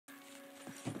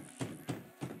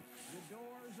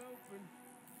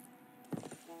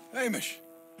Hamish,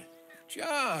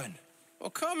 John, well,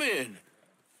 come in.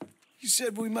 you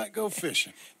said we might go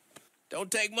fishing. Don't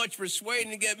take much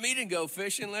persuading to get me to go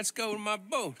fishing. Let's go to my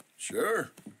boat.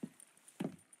 Sure.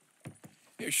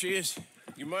 Here she is.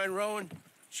 You mind rowing?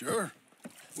 Sure.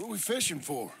 What are we fishing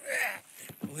for?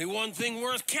 Only one thing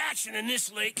worth catching in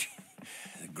this lake.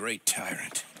 The great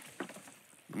Tyrant.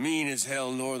 Mean as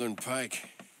hell northern pike.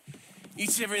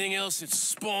 Eats everything else that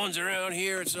spawns around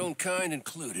here, its own kind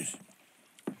included.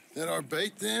 That our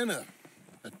bait then? A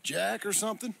jack or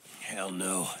something? Hell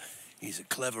no. He's a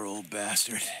clever old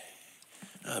bastard.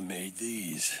 I made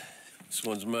these. This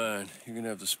one's mine. You're gonna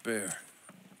have to spare.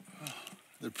 Oh,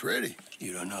 they're pretty.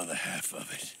 You don't know the half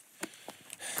of it.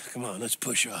 Come on, let's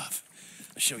push off.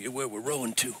 I'll show you where we're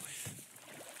rowing to.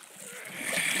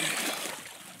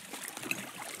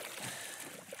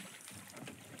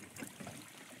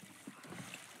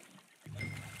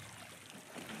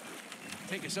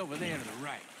 Take us over there to the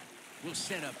right. We'll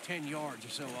set up 10 yards or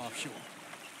so offshore.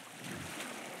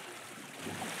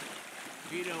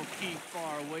 He don't keep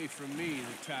far away from me,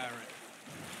 the Tyrant.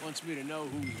 Wants me to know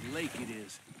whose lake it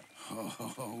is.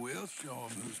 Oh, we'll show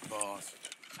him who's boss.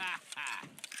 Ha ha!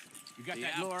 You got The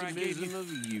that lure I gave you? optimism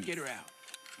of youth. Get her out.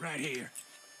 Right here.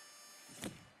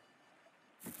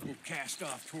 We'll cast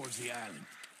off towards the island.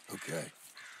 Okay.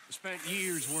 I spent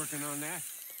years working on that.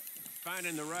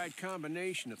 Finding the right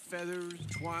combination of feathers,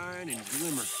 twine, and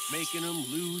glimmer. Making them,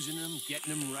 losing them,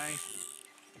 getting them right.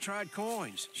 Tried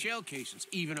coins, shell cases,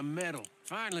 even a medal.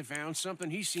 Finally found something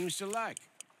he seems to like.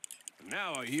 And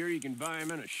now I hear you can buy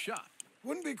him in a shop.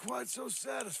 Wouldn't be quite so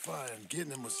satisfying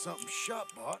getting him with something shop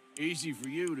bought. Easy for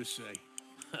you to say.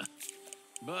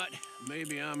 But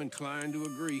maybe I'm inclined to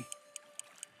agree.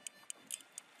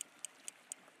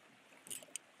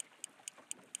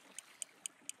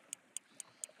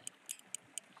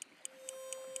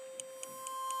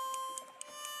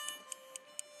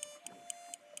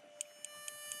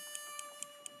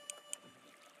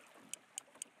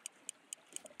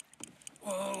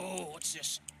 Whoa, what's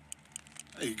this?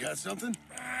 Hey, you got something?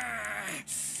 I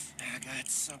got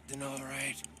something all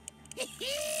right.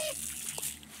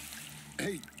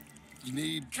 Hey, you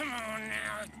need... Come on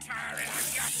now, Tyrant,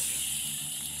 I got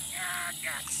you. I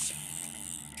got you.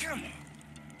 Come on.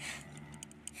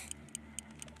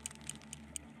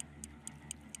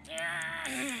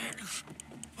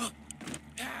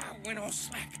 Went all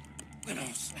slack. Went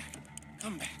all slack.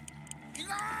 Come back.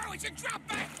 Oh, it's a drop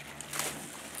back.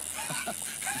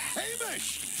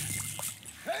 Hamish!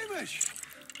 Hamish!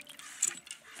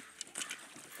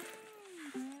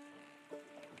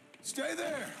 Stay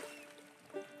there.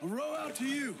 I'll row out to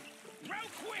you. Real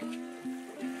quick!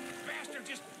 Bastard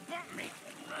just bumped me.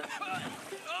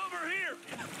 Over here!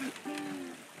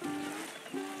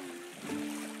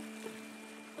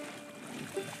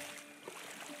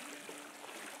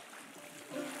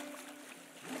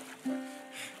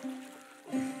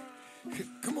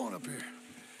 Come on up here.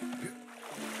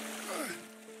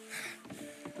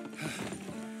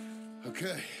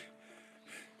 Okay.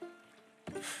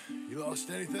 You lost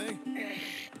anything?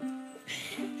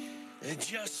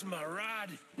 Just my rod.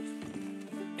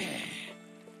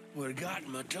 Would've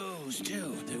gotten my toes,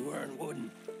 too. They weren't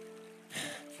wooden.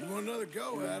 If you want another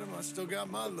go at him, I still got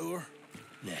my lure.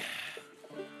 Nah.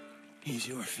 He's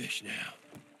your fish now.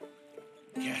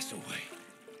 Cast away.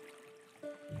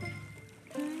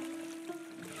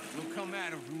 We'll come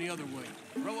at him from the other way.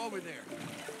 Row over there.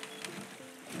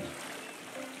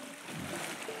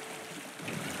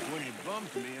 When he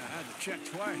bumped me, I had to check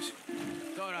twice.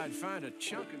 Thought I'd find a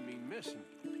chunk of me missing.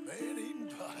 Man-eating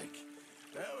pike.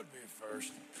 That would be a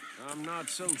first. I'm not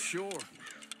so sure.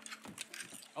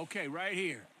 Okay, right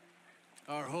here.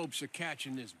 Our hopes of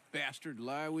catching this bastard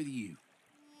lie with you.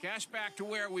 Cast back to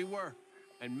where we were,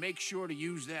 and make sure to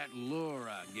use that lure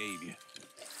I gave you.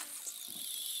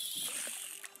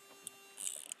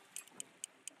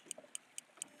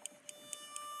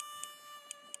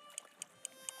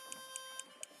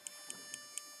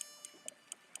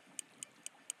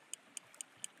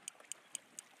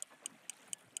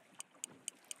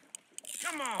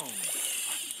 Come on!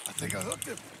 I think I hooked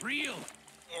him. Reel!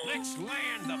 Let's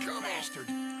land the Come on. bastard!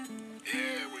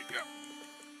 Here we go.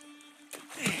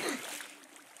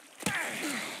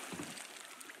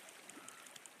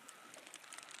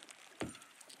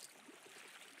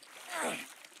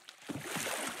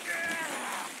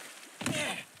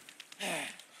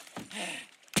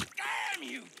 Damn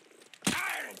you!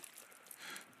 Tyrant!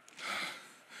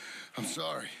 I'm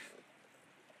sorry.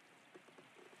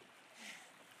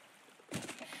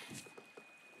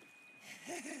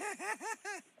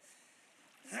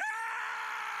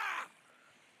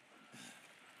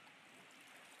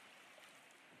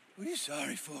 What are you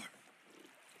sorry for?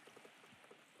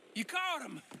 You caught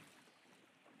him.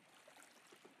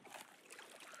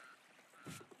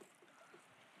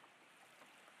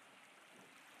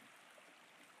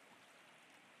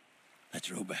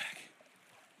 Let's row back.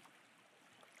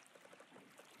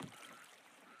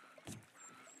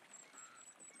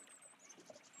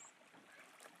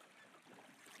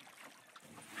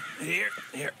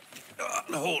 Here.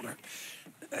 Hold her.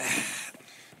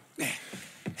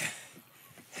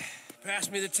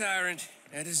 Pass me the Tyrant.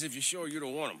 That is if you're sure you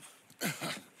don't want him.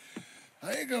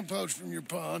 I ain't gonna poach from your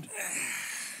pond.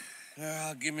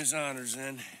 I'll give him his honors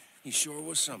then. He sure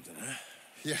was something, huh?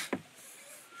 Yeah,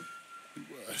 he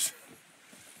was.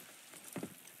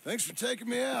 Thanks for taking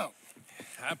me out.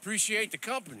 I appreciate the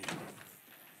company.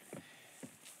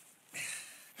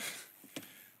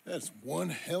 That's one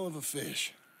hell of a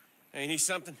fish. Ain't he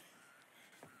something?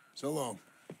 So long.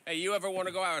 Hey, you ever want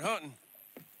to go out hunting?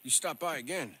 You stop by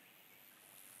again.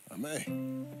 I may.